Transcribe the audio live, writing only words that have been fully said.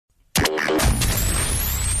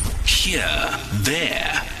Here,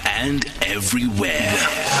 there, and everywhere.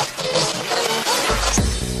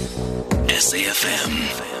 SAFM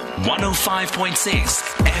 105.6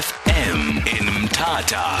 FM in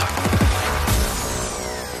Mthatha.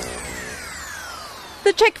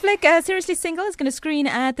 The Czech flick Seriously Single is going to screen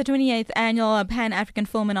at the 28th Annual Pan-African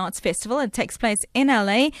Film and Arts Festival. It takes place in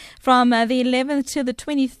LA from the 11th to the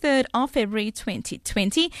 23rd of February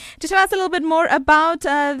 2020. To tell us a little bit more about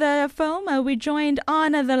the film, we're joined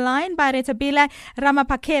on the line by Rethabile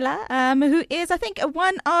Ramaphakela, who is, I think,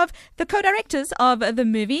 one of the co-directors of the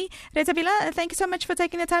movie. Rethabile, thank you so much for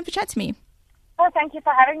taking the time to chat to me. Oh, thank you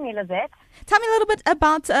for having me, Lizette. Tell me a little bit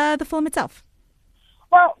about the film itself.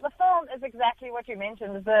 Well, the film is exactly what you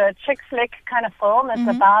mentioned. It's a chick flick kind of film.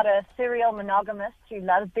 It's about a serial monogamist who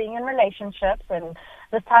loves being in relationships, and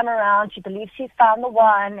this time around she believes she's found the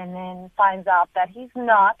one and then finds out that he's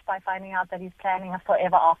not by finding out that he's planning a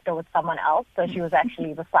forever after with someone else. So she was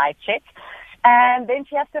actually the side chick. And then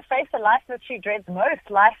she has to face the life that she dreads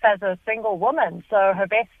most, life as a single woman. So her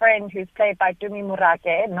best friend, who's played by Dumi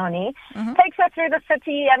Murake, Noni, takes her through the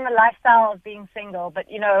city and the lifestyle of being single.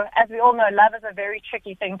 But, you know, as we all know, love is a very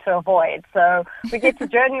tricky thing to avoid. So we get to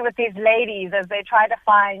journey with these ladies as they try to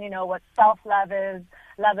find, you know, what self-love is,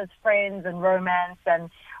 love as friends and romance,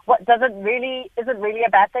 and what is it really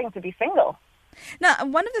a bad thing to be single? Now,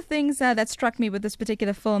 one of the things that struck me with this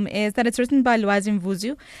particular film is that it's written by Lwazi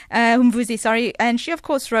Mvusi, and she, of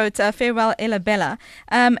course, wrote Farewell Ella Bella,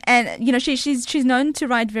 and you know she's known to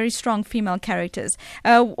write very strong female characters.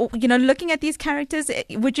 You know, looking at these characters,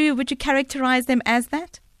 would you characterize them as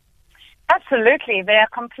that? Absolutely, they are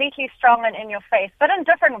completely strong and in your face, but in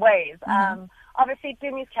different ways. Obviously,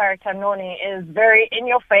 Dumi's character, Noni, is very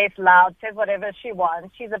in-your-face, loud, says whatever she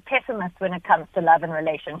wants. She's a pessimist when it comes to love and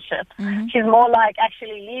relationships. She's more like,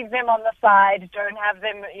 actually, leave them on the side, don't have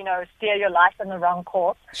them, you know, steer your life in the wrong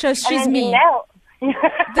course. So she's me.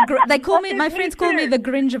 They call me, my friends call me the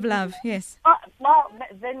Grinch of love, yes. Well,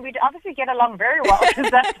 then we'd obviously get along very well,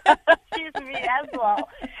 because she's me as well.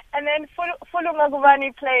 And then Fulu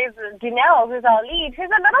Magubani plays Dineo, who's our lead, who's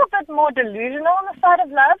a little bit more delusional on the side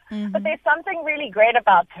of love, but there's something really great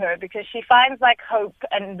about her because she finds like hope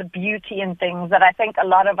and the beauty in things that I think a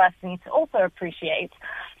lot of us need to also appreciate.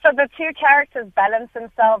 So the two characters balance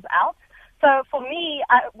themselves out. So for me,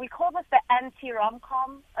 we call this the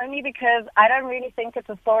anti-romcom only because I don't really think it's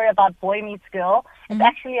a story about boy meets girl. It's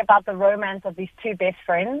actually about the romance of these two best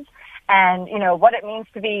friends and, you know, what it means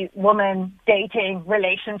to be woman, dating,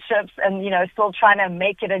 relationships, and, you know, still trying to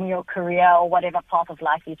make it in your career or whatever path of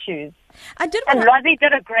life you choose. And Lwazi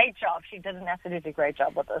did a great job. She did an absolutely great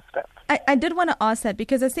job with the script. I did want to ask that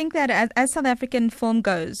because I think that as South African film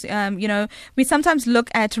goes, you know, we sometimes look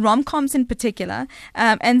at rom-coms in particular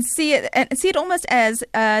and see it almost as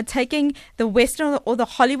taking the Western or the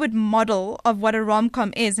Hollywood model of what a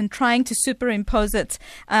rom-com is and trying to superimpose it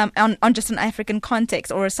on just an African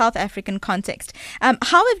context or a South African context.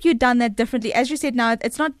 How have you done that differently? As you said, now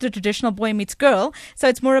it's not the traditional boy meets girl, so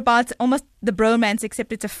it's more about almost the bromance,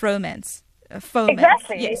 except it's a fromance.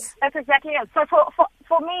 Exactly. Yes. That's exactly it. So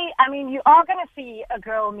for me, I mean, you are going to see a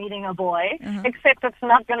girl meeting a boy, except it's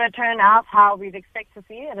not going to turn out how we'd expect to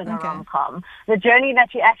see it in a rom-com. The journey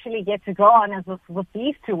that you actually get to go on is with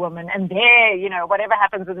these two women and their, you know, whatever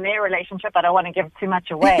happens in their relationship. I don't want to give too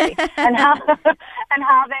much away, and how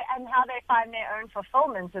they find their own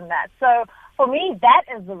fulfillment in that. So for me, that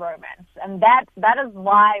is the romance, and that is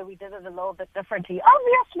why we did it a little bit differently.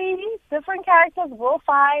 Obviously, different characters will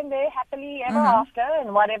find their happily ever after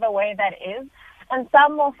in whatever way that is, and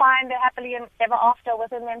some will find their happily ever after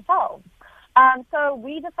within themselves. So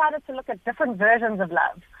we decided to look at different versions of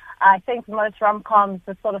love. I think most rom-coms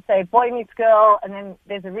just sort of say boy meets girl, and then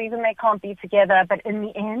there's a reason they can't be together, but in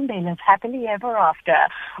the end, they live happily ever after.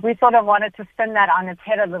 We sort of wanted to spin that on its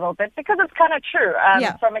head a little bit because it's kind of true.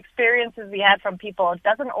 From experiences we had from people, it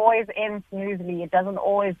doesn't always end smoothly. It doesn't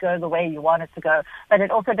always go the way you want it to go, but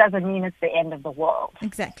it also doesn't mean it's the end of the world.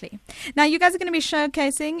 Exactly. Now, you guys are going to be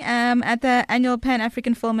showcasing at the annual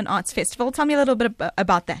Pan-African Film and Arts Festival. Tell me a little bit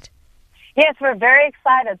about that. Yes, we're very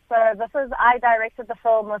excited. So I directed the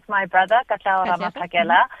film with my brother, Rethabile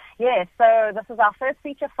Ramaphakela. Yes, so this is our first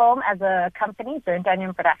feature film as a company, Burnt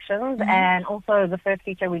Onion Productions, and also the first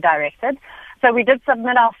feature we directed. So we did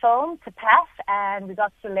submit our film to PAFF, and we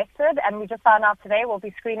got selected, and we just found out today we'll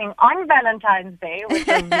be screening on Valentine's Day, which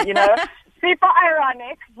is, you know, super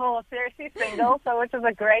ironic for Seriously Single, so which is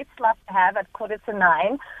a great slot to have at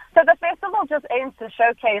 8:45. So the festival just aims to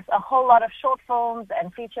showcase a whole lot of short films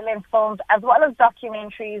and feature-length films, as well as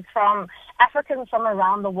documentaries from Africans from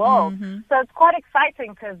around the world. So it's quite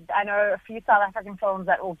exciting because I know a few South African films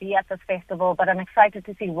that will be at this festival, but I'm excited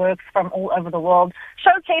to see works from all over the world,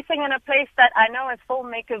 showcasing in a place that I know as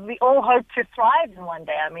filmmakers we all hope to thrive in one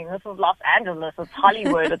day. I mean, this is Los Angeles, it's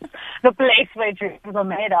Hollywood, it's the place where dreams are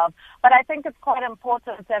made of. But I think it's quite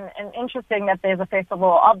important and interesting that there's a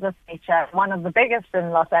festival of this nature, one of the biggest in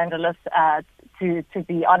Los Angeles, to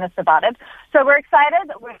be honest about it. So we're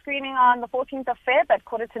excited. We're screening on the 14th of Feb at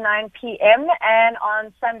 8:45 p.m. and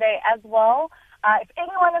on Sunday as well. If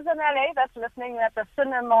anyone is in LA that's listening, at the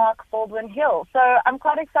Cinemark Baldwin Hill. So I'm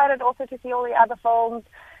quite excited also to see all the other films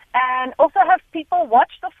and also have people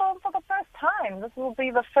watch the film for the first time. This will be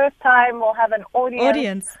the first time we'll have an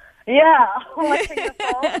audience. Yeah, watching the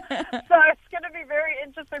film. So it's going to be very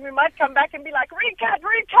interesting. We might come back and be like,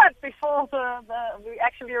 recut before we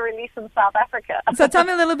actually release in South Africa. So tell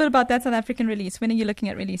me a little bit about that South African release. When are you looking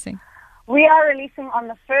at releasing? We are releasing on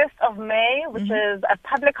the 1st of May, which is a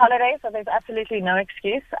public holiday, so there's absolutely no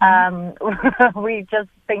excuse. We just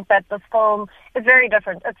think that this film is very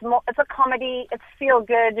different. It's a comedy. It's feel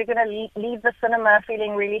good. You're going to leave the cinema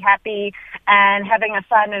feeling really happy and having a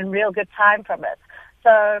fun and real good time from it. So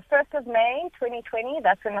 1st of May, 2020,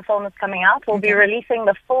 that's when the film is coming out. We'll be releasing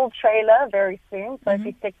the full trailer very soon. So if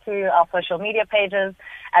you stick to our social media pages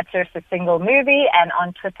at Seriously Single Movie, and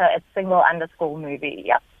on Twitter it's single_movie.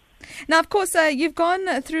 Yep. Now, of course, you've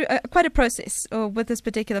gone through quite a process with this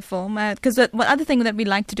particular film, because one other thing that we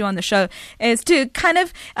like to do on the show is to kind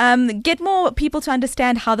of get more people to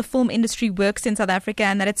understand how the film industry works in South Africa,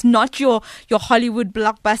 and that it's not your Hollywood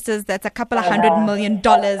blockbusters that's a couple of $100 million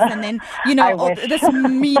and then, this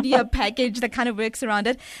media package that kind of works around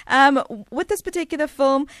it. With this particular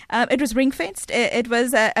film, it was ring-fenced. It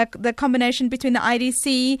was the combination between the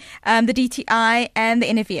IDC, the DTI, and the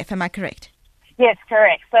NFVF. Am I correct? Yes,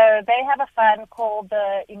 correct. So they have a fund called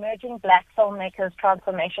the Emerging Black Filmmakers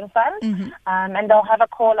Transformation Fund, and they'll have a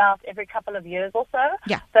call out every couple of years or so.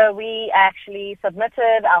 Yeah. So we actually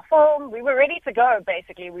submitted our film. We were ready to go,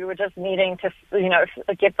 basically. We were just needing to,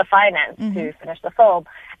 get the finance to finish the film.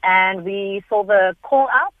 And we saw the call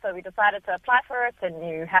out, so we decided to apply for it, and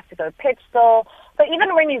you have to go pitch still. So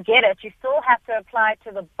even when you get it, you still have to apply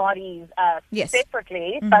to the bodies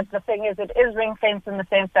separately. But the thing is, it is ring-fenced in the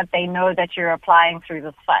sense that they know that you're applying through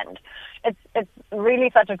this fund. It's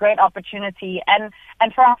really such a great opportunity. And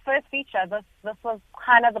for our first feature, this was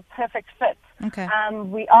kind of the perfect fit. Okay.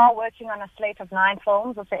 We are working on a slate of 9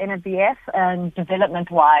 films with the NFVF and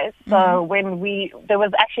development-wise. So there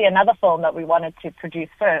was actually another film that we wanted to produce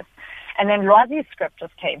first. And then Razi's script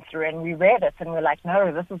just came through and we read it and we're like,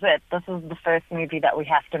 no, this is it. This is the first movie that we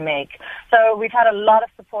have to make. So we've had a lot of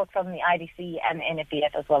support from the IDC and the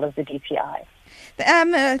NFVF as well as the DTI.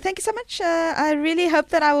 Thank you so much. I really hope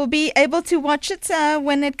that I will be able to watch it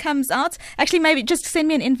when it comes out. Actually, maybe just send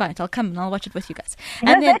me an invite. I'll come and I'll watch it with you guys.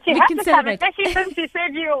 And then we can celebrate. Especially since you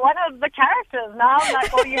said you were one of the characters. Now I'm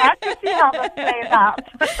like, well, you have to see how this plays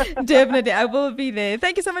out. Definitely, I will be there.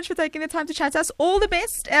 Thank you so much for taking the time to chat to us. All the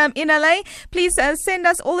best in LA. Please send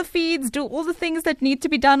us all the feeds, do all the things that need to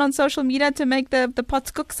be done on social media to make the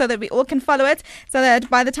pots cook so that we all can follow it, so that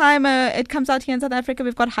by the time it comes out here in South Africa,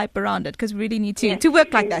 we've got hype around it, because we really need to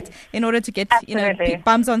work like that in order to get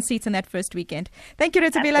bums on seats in that first weekend. Thank you,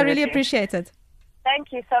 Rethabile. I really appreciate it.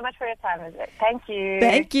 Thank you so much for your time, Izzy. Thank you.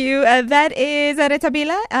 Thank you. That is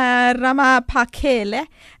Rethabile Ramaphakela.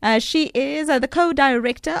 She is the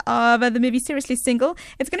co-director of the movie Seriously Single.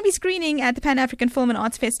 It's going to be screening at the Pan-African Film and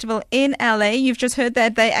Arts Festival in LA. You've just heard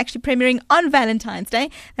that they're actually premiering on Valentine's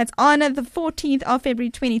Day. That's on the 14th of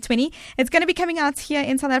February 2020. It's going to be coming out here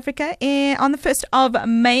in South Africa on the 1st of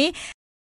May.